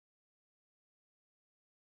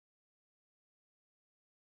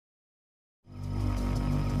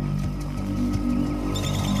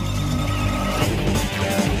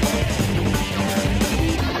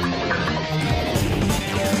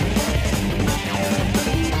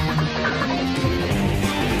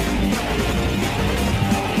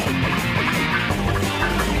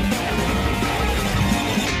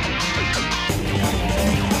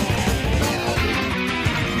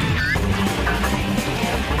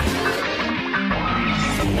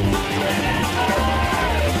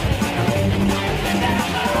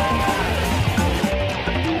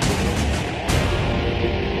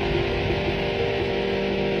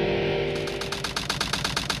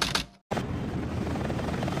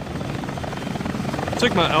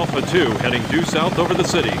Sigma Alpha 2 heading due south over the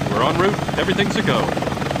city. We're en route. Everything's a go.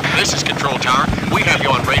 This is Control Tower. We have you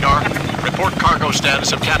on radar. Report cargo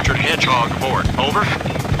status of captured Hedgehog aboard. Over.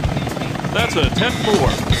 That's a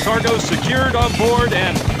 10-4. Cargo secured on board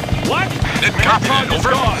and... What? Didn't copy that. Hedgehog is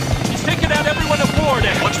Over. gone. He's taken out everyone aboard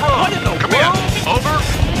and... What's wrong? What in the Come world? here. Over.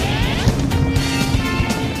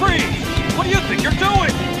 Freeze! What do you think you're doing?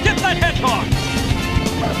 Get that Hedgehog!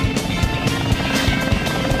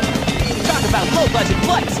 Talk about low-budget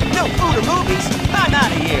flights, no food or movies. I'm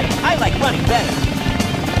out of here. I like running better.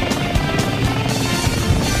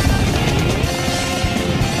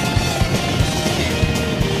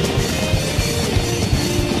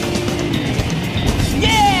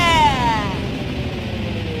 Yeah!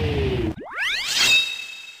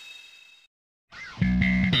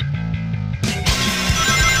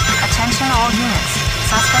 Attention all units.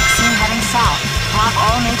 Suspect seen heading south. Block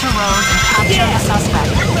all major roads and capture the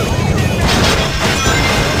suspect.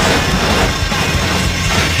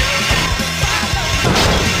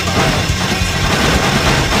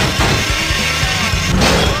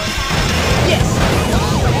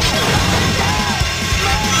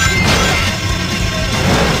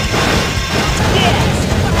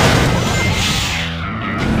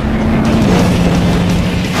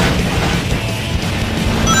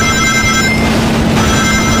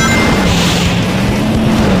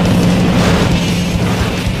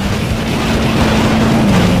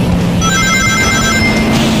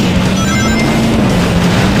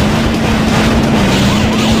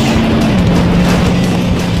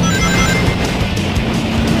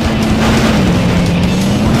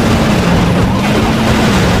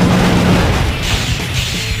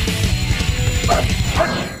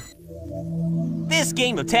 This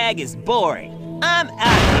game of tag is boring. I'm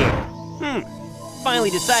out here. Finally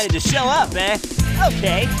decided to show up, eh?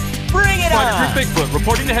 Okay, bring it Private on! Group Bigfoot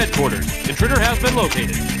reporting to headquarters. Intruder has been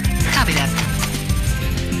located. Copy that.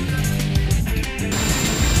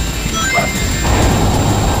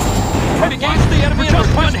 Head against the enemy and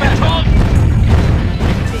request Hedgehog!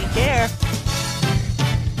 Take care.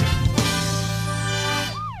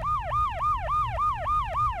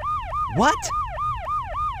 What?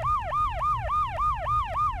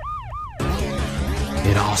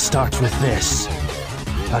 It all starts with this.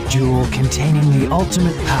 A jewel containing the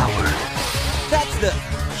ultimate power. That's the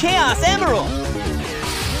Chaos Emerald!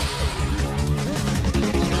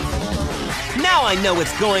 Now I know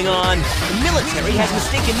what's going on. The military has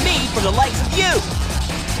mistaken me for the likes of you.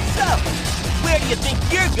 So, where do you think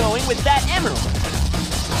you're going with that emerald?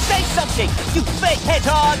 Say something, you fake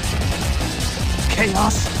hedgehog!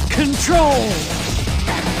 Chaos Control!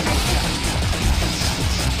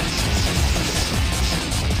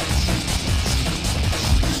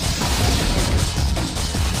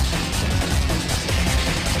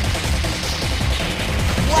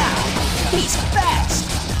 Wow, he's fast!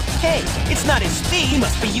 Hey, it's not his speed. He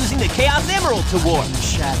must be using the Chaos Emerald to warp.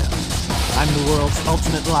 Shadow. I'm the world's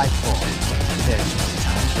ultimate life form. There's no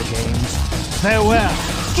time for games. Farewell!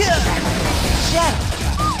 Good! Shadow,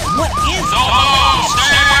 what is No,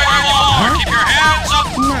 stay where you are. Keep your hands up.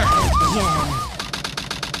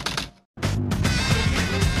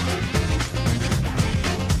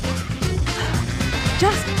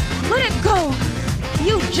 Just let it go.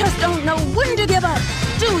 You just don't know when to give up,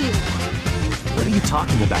 do you? What are you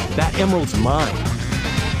talking about? That emerald's mine.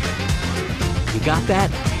 You got that?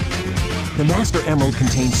 The Master Emerald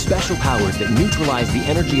contains special powers that neutralize the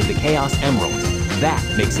energy of the Chaos Emerald. That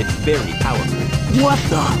makes it very powerful. What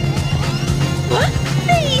the? What?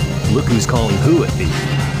 Thief! Look who's calling who a thief.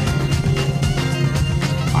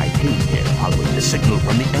 I came here following the signal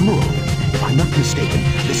from the Emerald. If I'm not mistaken,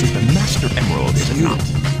 this is the Master Emerald, is it not?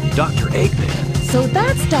 Dr. Eggman. So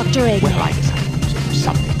that's Dr. Eggman. Well, I decided to use it for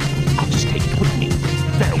something. I'll just take it with me.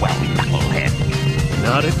 Farewell, knucklehead.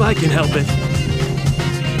 Not if I can help it.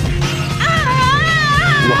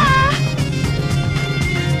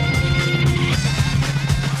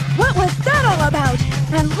 What was that all about?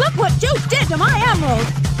 And look what you did to my emerald!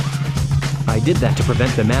 I did that to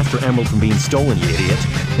prevent the Master Emerald from being stolen, you idiot.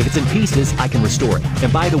 If it's in pieces, I can restore it.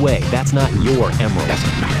 And by the way, that's not your emerald.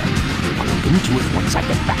 Doesn't matter. I'll look into it once I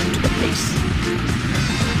get back to the base.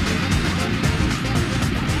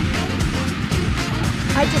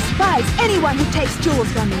 I despise anyone who takes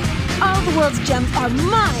jewels from me. All the world's gems are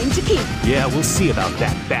mine to keep. Yeah, we'll see about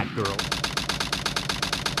that, Batgirl.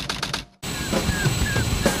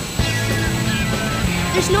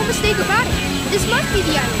 There's no mistake about it. This must be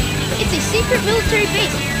the island. It's a secret military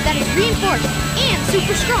base that is reinforced and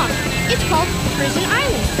super strong. It's called Prison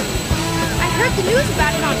Island. I heard the news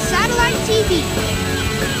about it on satellite TV.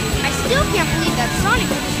 I still can't believe that Sonic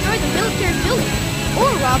will destroy the military building.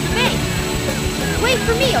 or rob the bank. Wait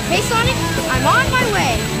for me, okay, Sonic? I'm on my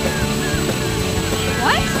way.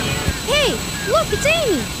 What? Hey, look, it's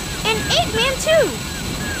Amy. And Eggman, too.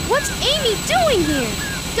 What's Amy doing here?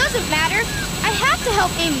 Doesn't matter. I have to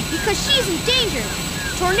help Amy because she's in danger.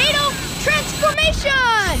 Tornado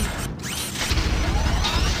transformation!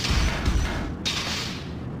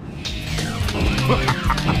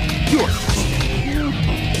 You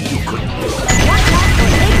couldn't. Watch out for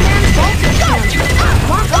Eggman's Voltage!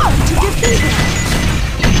 Lock on to defeat him!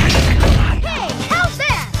 Hey, how's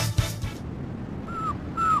that?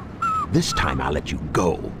 This time I'll let you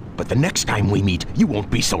go. But the next time we meet, you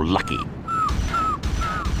won't be so lucky.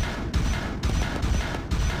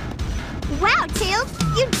 Wow, Tails,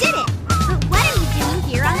 you did it! But what are you doing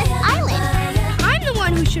here on this island? I'm the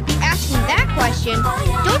one who should be asking that question.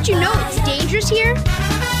 Don't you know it's dangerous here?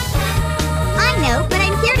 I know, but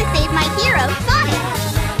I'm here to save my hero, Sonic.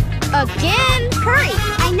 Again? Hurry!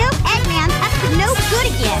 I know Eggman's up to no good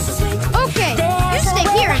again. Okay, you stay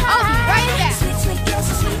here and I'll be right back.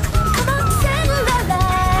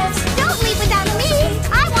 Don't leave without me!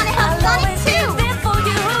 I want to help Sonic too!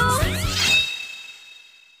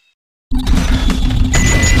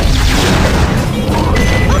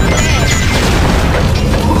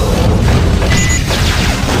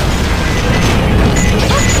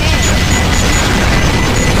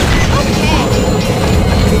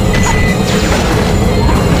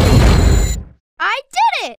 I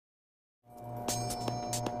did it!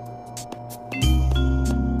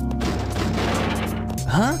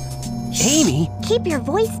 Huh? Amy? Keep your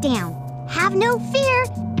voice down. Have no fear.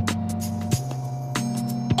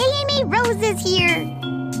 Amy Rose is here.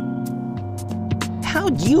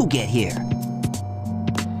 How'd you get here?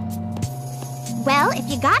 Well, if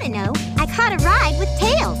you gotta know, I caught a ride with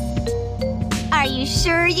Tails. Are you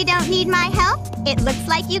sure you don't need my help? It looks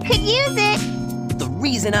like you could use it. The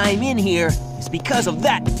reason I'm in here is because of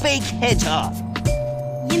that fake hedgehog.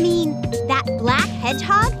 You mean that black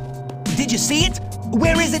hedgehog? Did you see it?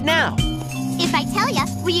 Where is it now? If I tell ya,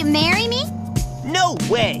 will you marry me? No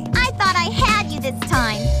way! I thought I had you this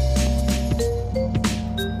time.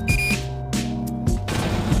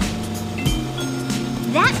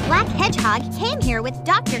 That black hedgehog came here with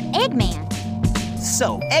Dr. Eggman.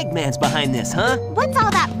 So, Eggman's behind this, huh? What's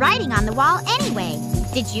all that writing on the wall anyway?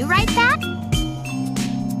 Did you write that?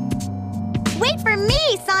 Wait for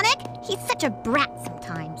me, Sonic! He's such a brat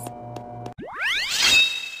sometimes.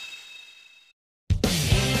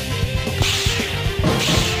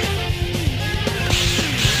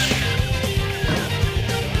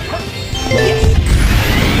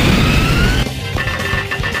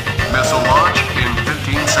 Missile launch in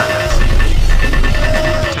 15 seconds.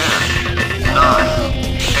 10, 9,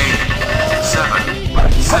 8, 7,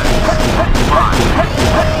 6, 5,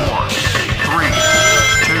 4, 3,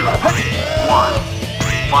 2, 1.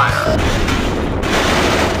 Fire.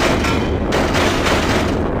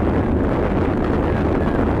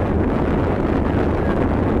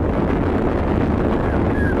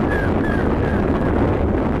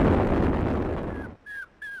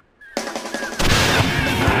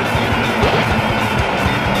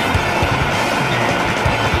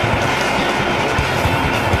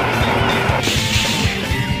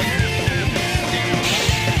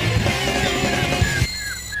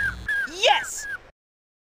 Yes!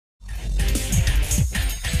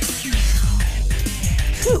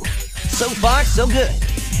 Phew. So far, so good.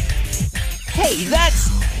 Hey, that's...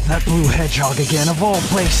 That blue hedgehog again, of all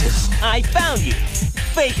places. I found you,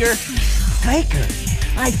 Faker. Faker?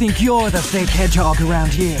 I think you're the fake hedgehog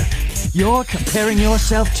around here. You're comparing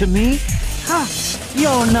yourself to me? Ha!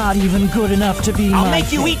 You're not even good enough to be I'll my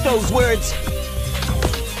make you eat those words.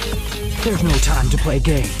 There's no time to play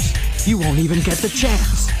games. You won't even get the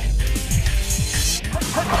chance.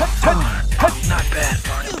 Not bad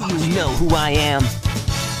for an You know who I am.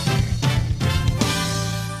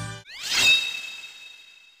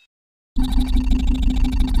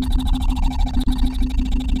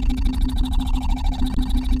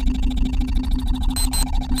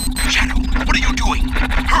 Shadow, what are you doing?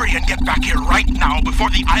 Hurry and get back here right now before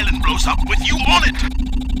the island blows up with you on it!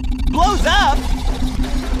 Blows up?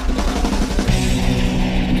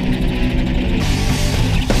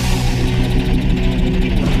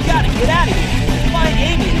 Gotta get out of here. Find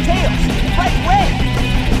Amy and Tails. Right away.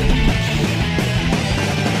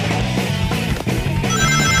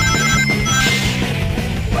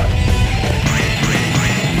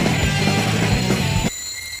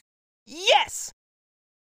 Yes!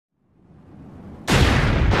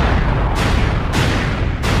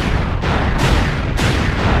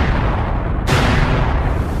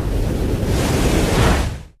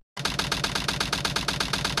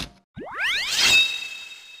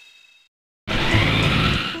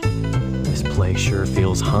 sure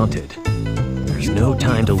feels haunted. There's no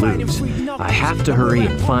time to lose. I have to hurry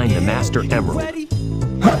and find the Master Emerald.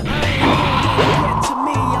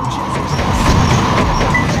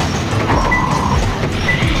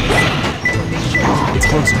 It's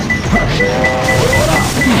closer.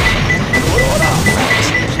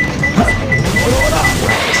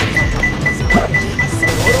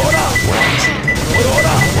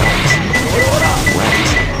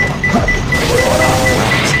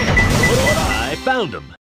 I found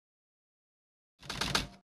him.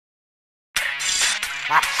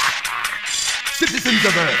 Citizens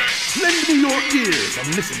of Earth, lend me your ears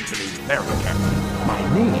and listen to me very carefully. My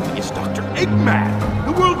name is Dr. Eggman,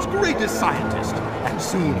 the world's greatest scientist, and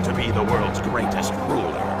soon to be the world's greatest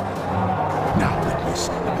ruler. Now witness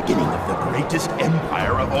the beginning of the greatest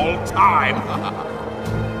empire of all time.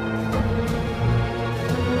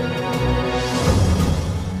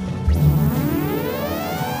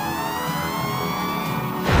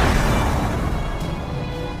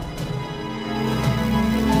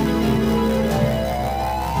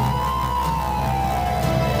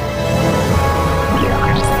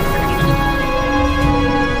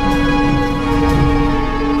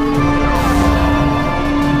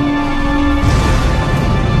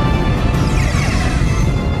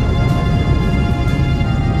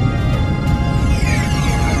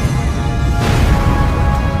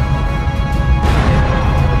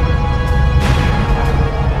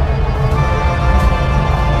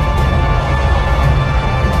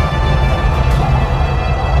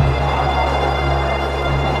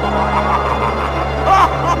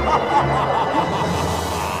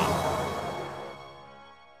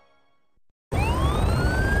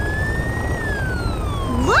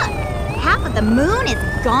 The moon is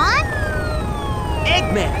gone?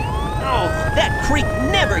 Eggman! Oh, that creep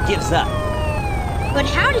never gives up. But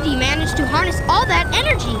how did he manage to harness all that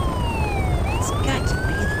energy? It's got to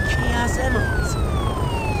be the Chaos Emeralds.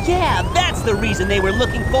 Yeah, that's the reason they were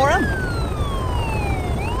looking for him.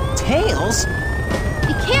 Tails?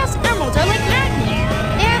 The Chaos Emeralds are like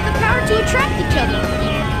magnets. They have the power to attract each other.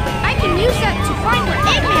 I can use that to find where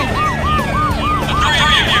Eggman is.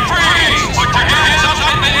 Freeze! Put your hands up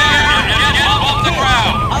in the air and get off the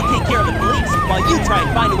ground! I'll take care of the police while you try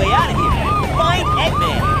and find a way out of here. Find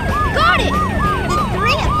Eggman! Got it! The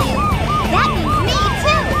three of you? That means me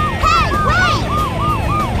too! Hey, wait!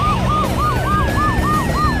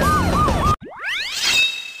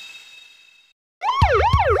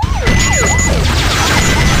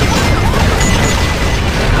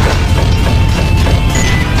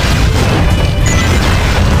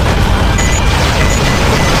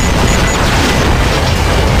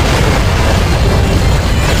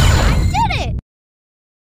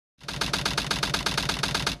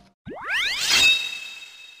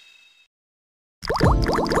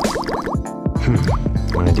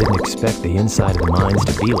 When I didn't expect the inside of the mines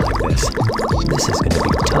to be like this. This is going to be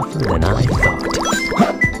tougher than I thought.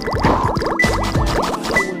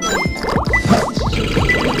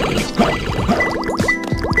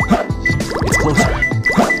 It's closer.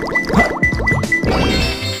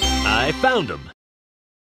 I found him.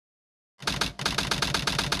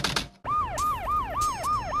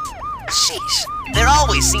 Sheesh, there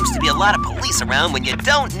always seems to be a lot of police around when you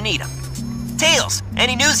don't need them. Tails,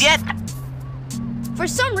 any news yet? For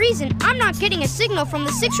some reason, I'm not getting a signal from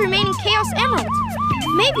the 6 remaining Chaos Emeralds.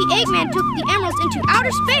 Maybe Eggman took the emeralds into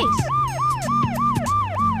outer space.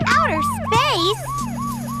 Outer space?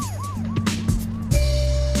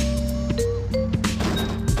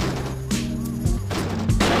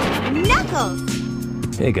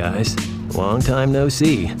 Knuckles! Hey guys, long time no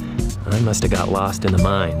see. I must have got lost in the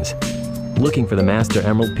mines. Looking for the Master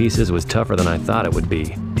Emerald pieces was tougher than I thought it would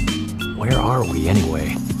be. Where are we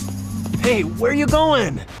anyway? Hey, where you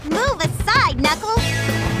going? Move aside, Knuckles!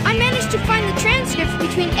 I managed to find the transcripts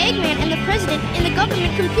between Eggman and the President in the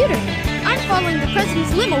government computer. I'm following the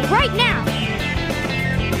President's limo right now.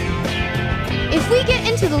 If we get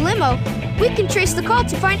into the limo, we can trace the call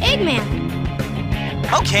to find Eggman.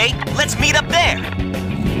 Okay, let's meet up there.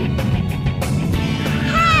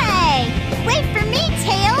 Hey! Wait for me,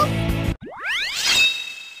 Tails!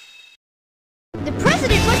 The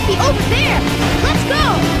President must be over there! Let's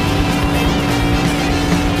go!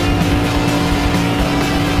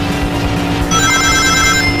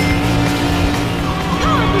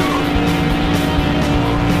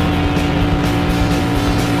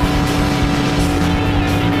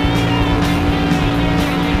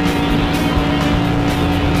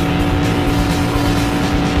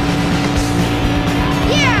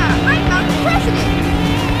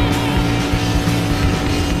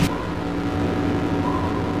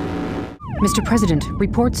 Mr. President,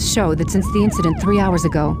 reports show that since the incident 3 hours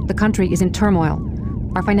ago, the country is in turmoil.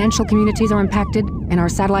 Our financial communities are impacted, and our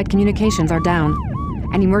satellite communications are down.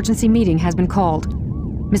 An emergency meeting has been called.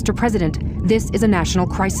 Mr. President, this is a national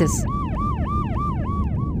crisis.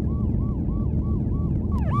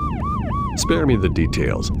 Spare me the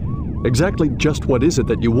details. Exactly just what is it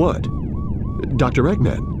that you want? Dr.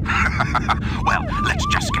 Eggman. Well, let's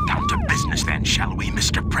just get down to business then, shall we,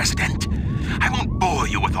 Mr. President? I won't bore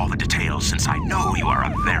you with all the details since I know you are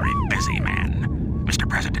a very busy man. Mr.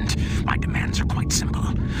 President, my demands are quite simple.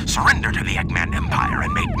 Surrender to the Eggman Empire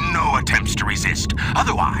and make no attempts to resist.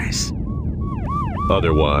 Otherwise,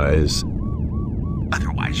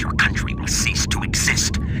 your country will cease to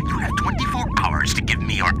exist. You have 24 hours to give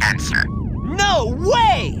me your answer. No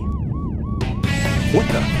way! What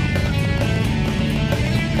the?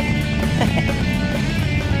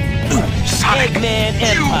 Sonic, Eggman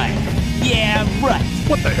Empire. Yeah, right.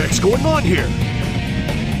 What the heck's going on here?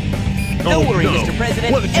 Don't worry, no. Mr.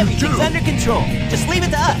 President. What did you Everything's do? under control. Just leave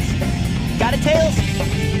it to us. Got it, Tails?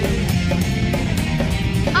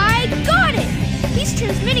 I got it! He's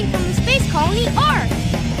transmitting from the space colony Ark.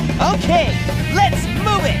 Okay, let's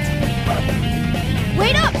move it!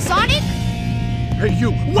 Wait up, Sonic! Hey,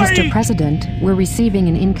 you, wait! Mr. President, we're receiving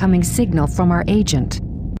an incoming signal from our agent.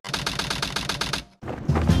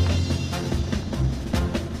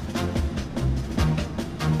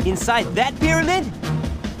 Inside that pyramid?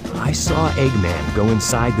 I saw Eggman go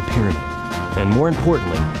inside the pyramid. And more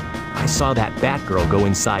importantly, I saw that Batgirl go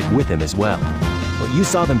inside with him as well. Well, you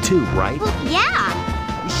saw them too, right? Well, yeah.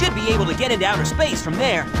 We should be able to get into outer space from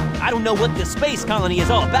there. I don't know what this space colony is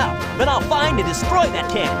all about, but I'll find and destroy that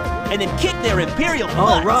cannon, and then kick their Imperial butts.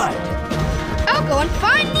 All right. I'll go and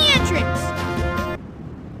find the entrance.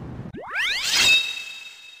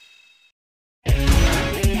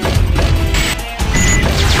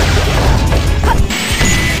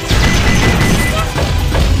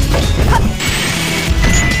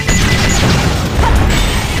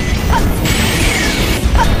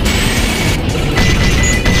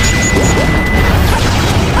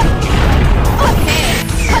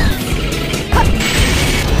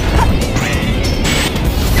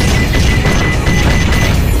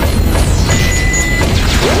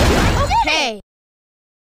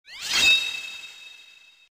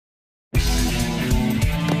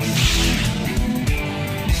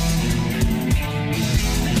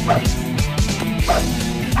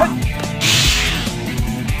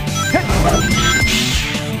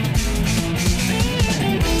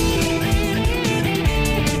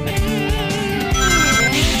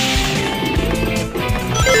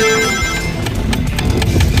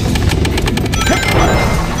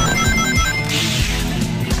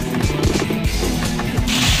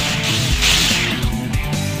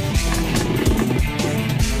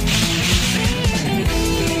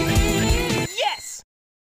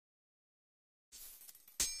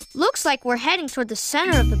 Looks like we're heading toward the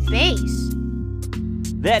center of the base.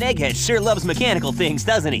 That egghead sure loves mechanical things,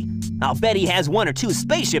 doesn't he? I'll bet he has 1 or 2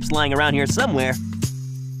 spaceships lying around here somewhere.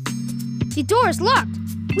 The door is locked.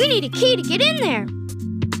 We need a key to get in there.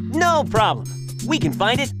 No problem. We can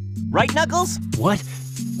find it. Right, Knuckles? What?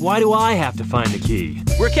 Why do I have to find the key?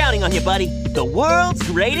 We're counting on you, buddy. The world's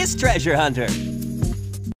greatest treasure hunter.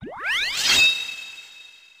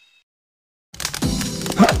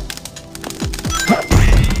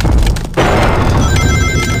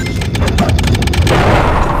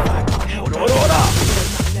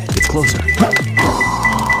 It's closer.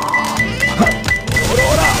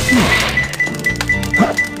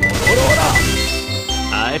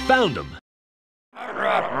 I found him.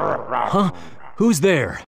 Huh? Who's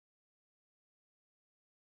there?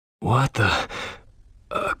 What the?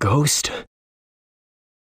 A ghost?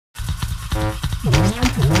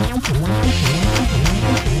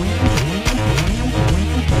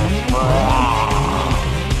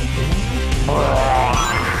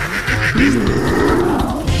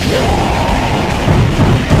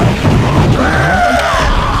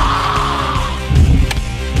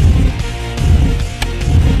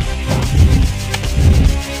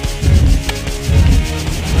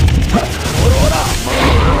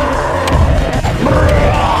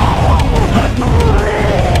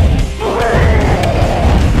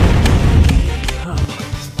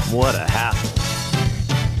 What a hassle.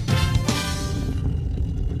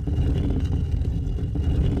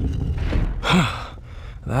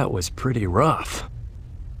 That was pretty rough.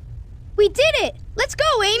 We did it! Let's go,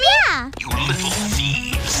 Amy! Yeah. You little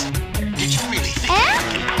thieves. Did you really think you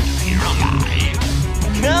could get out of here alive?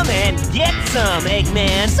 Come and get some,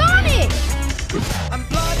 Eggman. Sonic!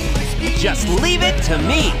 Just leave it to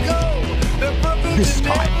me. This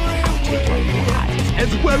time, I'll with your lives,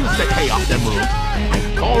 as well as the Chaos Emerald.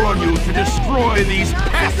 I call on you to destroy these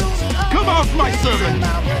pests! Come out, my servant!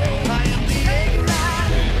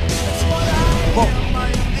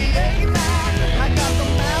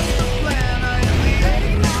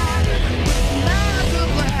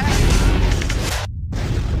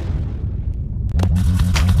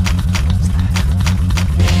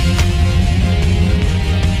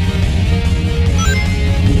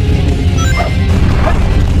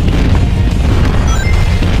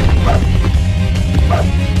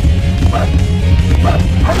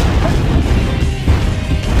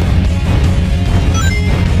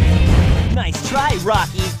 Nice try,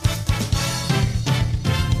 Rocky.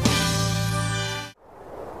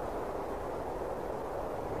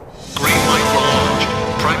 Green light for launch.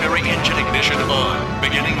 Primary engine ignition on.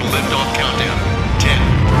 Beginning liftoff countdown. 10,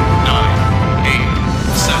 9, 8,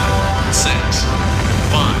 7, 6,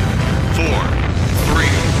 5, 4, 3,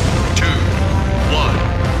 2, 1.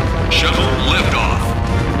 Shuttle liftoff.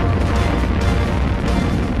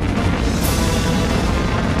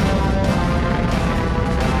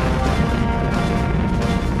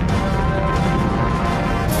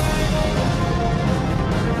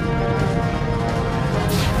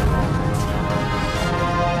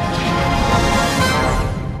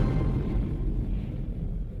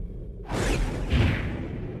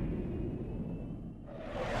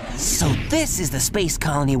 So this is the space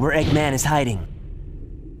colony where Eggman is hiding.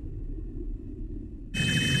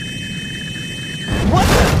 What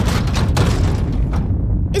the?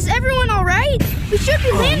 Is everyone all right? We should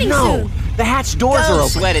be landing soon. The hatch doors are Don't open.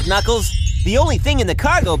 sweat it, Knuckles. The only thing in the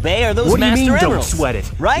cargo bay are those What do you Master mean, Emeralds. don't sweat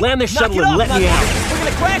it? Right? Land the Knock shuttle it and off, let me Knuckles. out. We're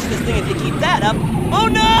gonna crash this thing if you keep that up. Oh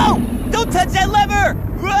no! Don't touch that lever!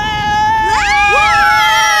 Whoa!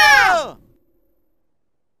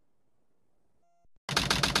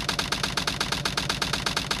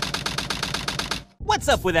 What's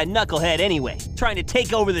up with that knucklehead anyway? Trying to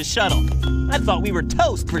take over the shuttle. I thought we were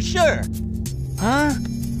toast for sure. Huh?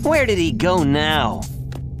 Where did he go now?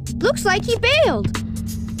 Looks like he bailed.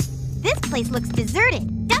 This place looks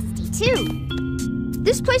deserted. Dusty, too.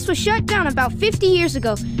 This place was shut down about 50 years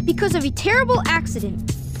ago because of a terrible accident.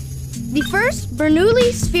 The first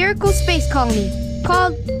Bernoulli spherical space colony,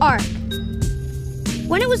 called ARC.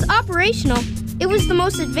 When it was operational, it was the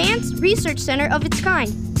most advanced research center of its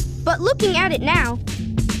kind. But looking at it now...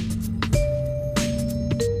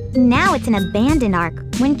 Now it's an abandoned ARC,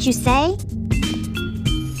 wouldn't you say?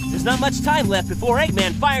 There's not much time left before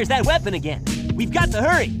Eggman fires that weapon again. We've got to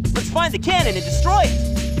hurry. Let's find the cannon and destroy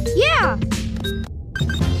it. Yeah!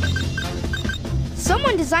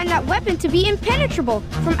 Someone designed that weapon to be impenetrable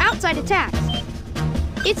from outside attacks.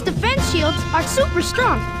 Its defense shields are super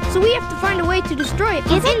strong, so we have to find a way to destroy it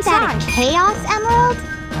from Isn't inside. that a Chaos Emerald?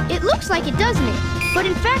 It looks like it, doesn't it? But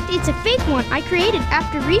in fact, it's a fake one I created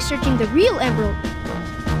after researching the real emerald.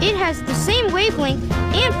 It has the same wavelength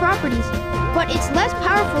and properties, but it's less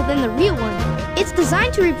powerful than the real one. It's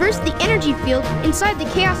designed to reverse the energy field inside the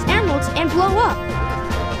Chaos Emeralds and blow up.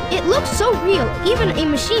 It looks so real, even a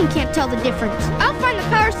machine can't tell the difference. I'll find the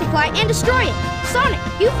power supply and destroy it. Sonic,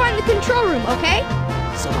 you find the control room, okay?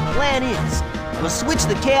 So the plan is, we'll switch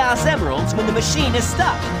the Chaos Emeralds when the machine is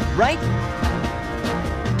stopped, right?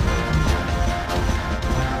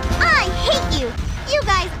 I hate you! You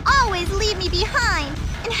guys always leave me behind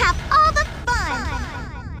and have all the fun!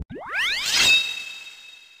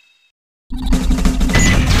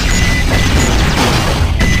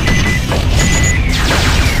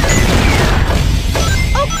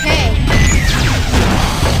 Okay.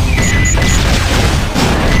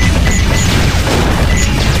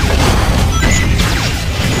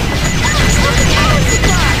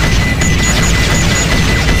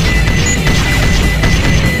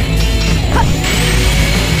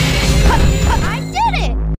 I did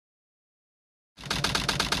it!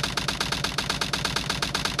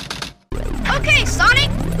 Okay, Sonic.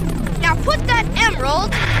 Now put that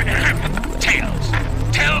emerald... Tails,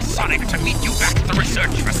 tell Sonic to meet you back at the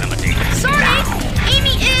research facility. Sonic,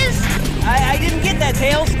 Amy is... I didn't get that,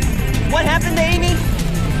 Tails. What happened to Amy?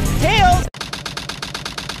 Tails!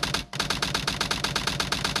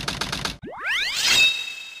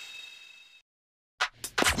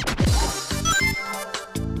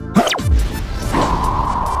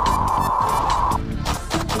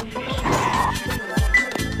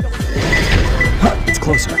 It's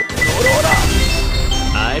closer.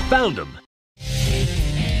 I found him.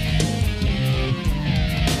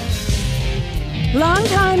 Long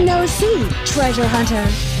time no see, treasure hunter.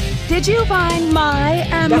 Did you find my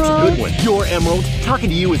emerald? That's a good one. Your emerald. Talking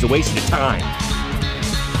to you is a waste of time.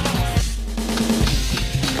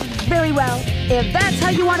 Very Very well. If that's how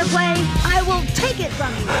you want to play, I will take it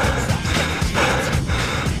from you.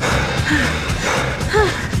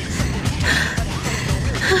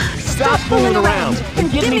 Stop fooling around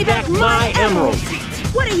and give me back my emeralds!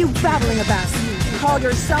 What are you babbling about? Call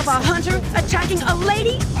yourself a hunter attacking a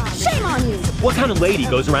lady? Shame on you! What kind of lady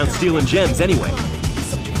goes around stealing gems anyway?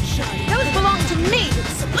 Those belong to me!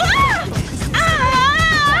 Ah!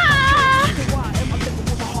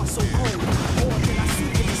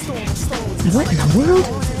 What in the world?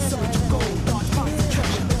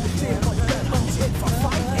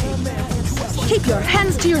 Keep your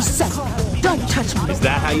hands to yourself! Don't touch me! Is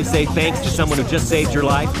that how you say thanks to someone who just saved your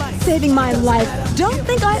life? Saving my life. Don't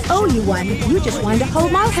think I owe you one. You just wanted to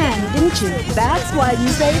hold my hand, didn't you? That's why you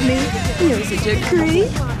saved me. You're such a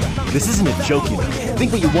creep. This isn't a joke, you know.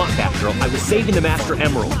 Think what you want, Batgirl. I was saving the Master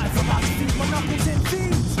Emerald.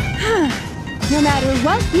 No matter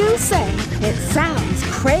what you say, it sounds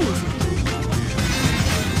crazy.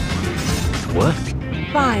 What?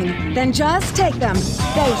 Fine, then just take them.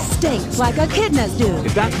 They stink like echidnas do.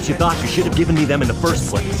 If that's what you thought, you should have given me them in the first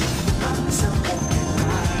place.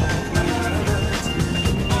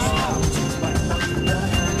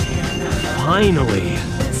 Finally.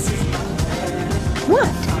 What?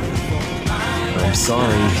 I'm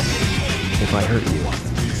sorry if I hurt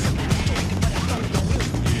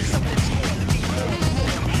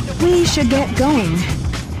you. We should get going.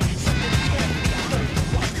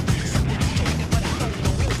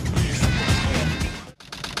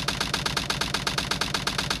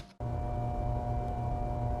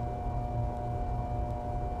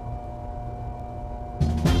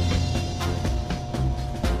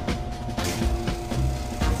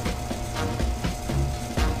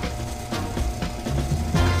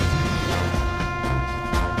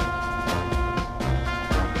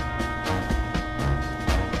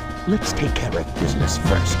 Let's take care of business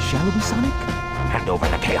first, shall we, Sonic? Hand over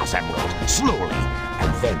the Chaos Emerald, slowly,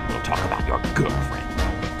 and then we'll talk about your girlfriend.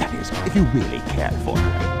 That is, if you really care for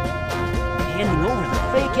her. Handing over the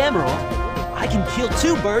fake emerald? I can kill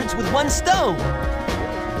two birds with one stone!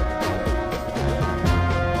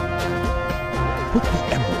 Put the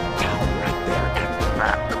emerald down right there and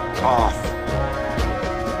back off.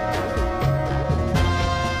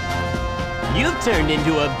 You've turned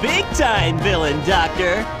into a big-time villain,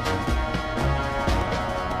 Doctor!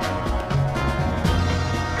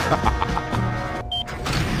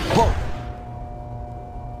 Whoa!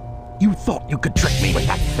 You thought you could trick me with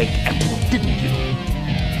that fake emerald, didn't you?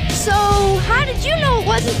 So, how did you know it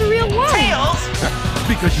wasn't the real one? Tails!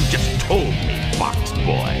 Because you just told me, Fox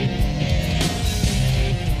Boy.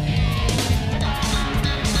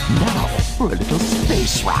 Now, for a little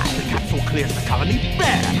space ride. The capsule clears the colony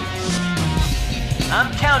bare.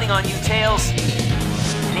 I'm counting on you, Tails.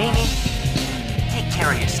 And Amy, take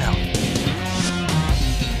care of yourself.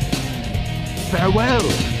 Farewell,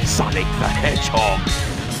 Sonic the Hedgehog.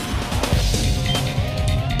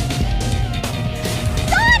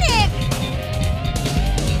 Sonic!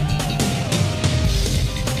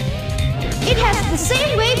 It has the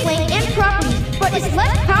same wavelength and properties, but is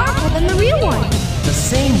less powerful than the real one. The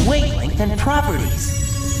same wavelength and properties.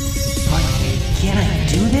 But can I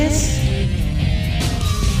do this?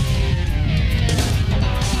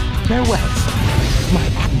 Farewell, Sonic, my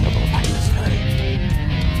admirable adversary.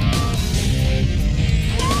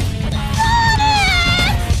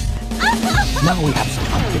 Now we have some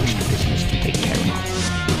unfinished business to take care of.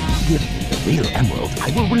 If you give me the real emerald,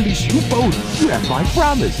 I will release you both. You have my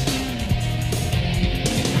promise.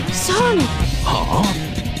 Sonic! Huh?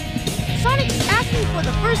 Sonic's asking for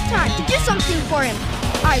the first time to do something for him.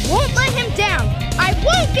 I won't let him down. I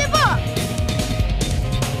won't give up!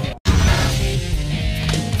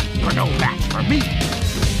 You're no match for me.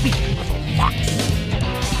 Speak, little fox.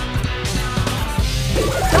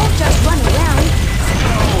 Don't just run around.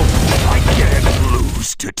 Oh, I can't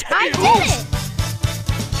lose to Tails. I did it!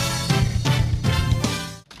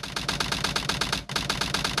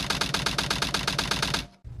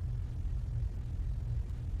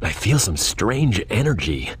 I feel some strange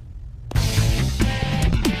energy.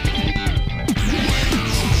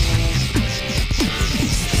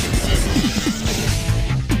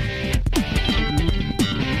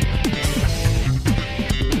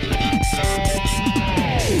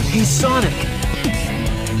 Hey, Sonic!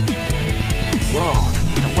 Whoa,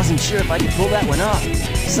 I wasn't sure if I could pull that one off.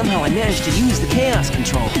 Somehow I managed to use the Chaos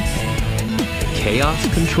Control. Chaos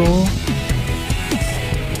Control?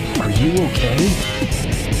 Are you okay?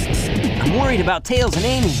 I'm worried about Tails and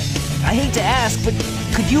Amy. I hate to ask, but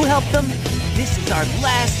could you help them? This is our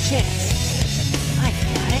last chance. I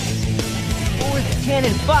got it. Before the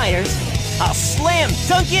cannon fires, I'll slam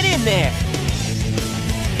dunk it in there!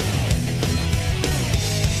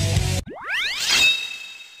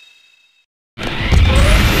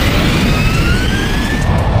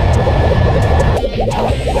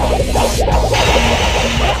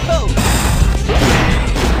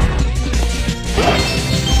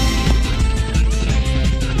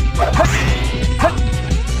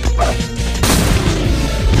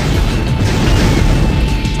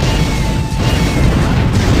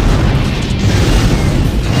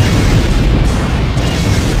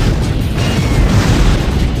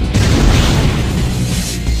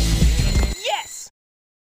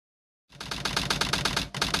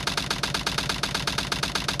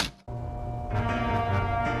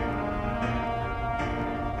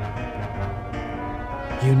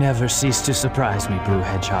 You never cease to surprise me, Brew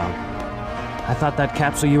Hedgehog. I thought that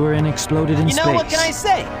capsule you were in exploded in space. You know, what can I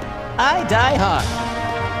say? I die hard.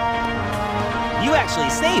 You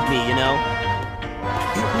actually saved me, you know.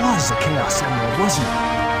 It was a Chaos Emerald, wasn't it?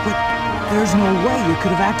 But there's no way you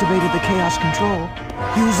could have activated the Chaos Control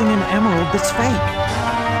using an emerald that's fake.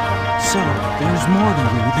 So, there's more to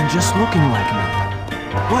you than just looking like me.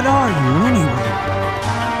 What are you, anyway?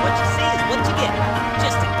 What you see is what you get.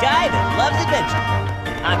 Just a guy that loves adventure.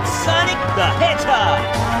 I'm Sonic the Hedgehog!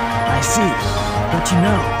 I see, but you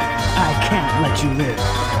know, I can't let you live.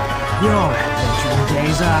 Your adventuring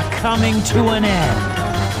days are coming to an end.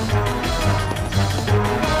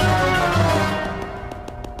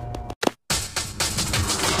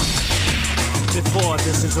 Before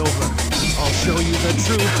this is over, I'll show you the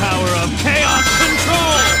true power of Chaos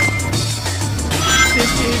Control!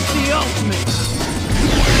 This is the ultimate!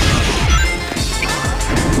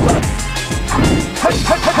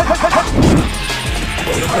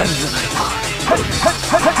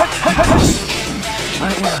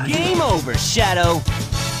 Game over, Shadow!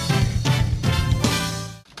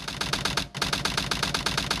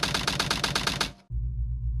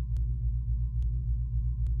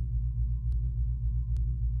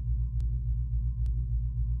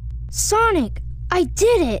 Sonic, I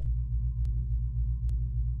did it!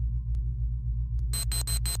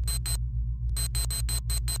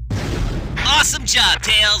 Awesome job,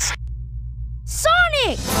 Tails!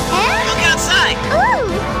 Sonic! Eh? Look outside!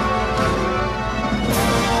 Ooh!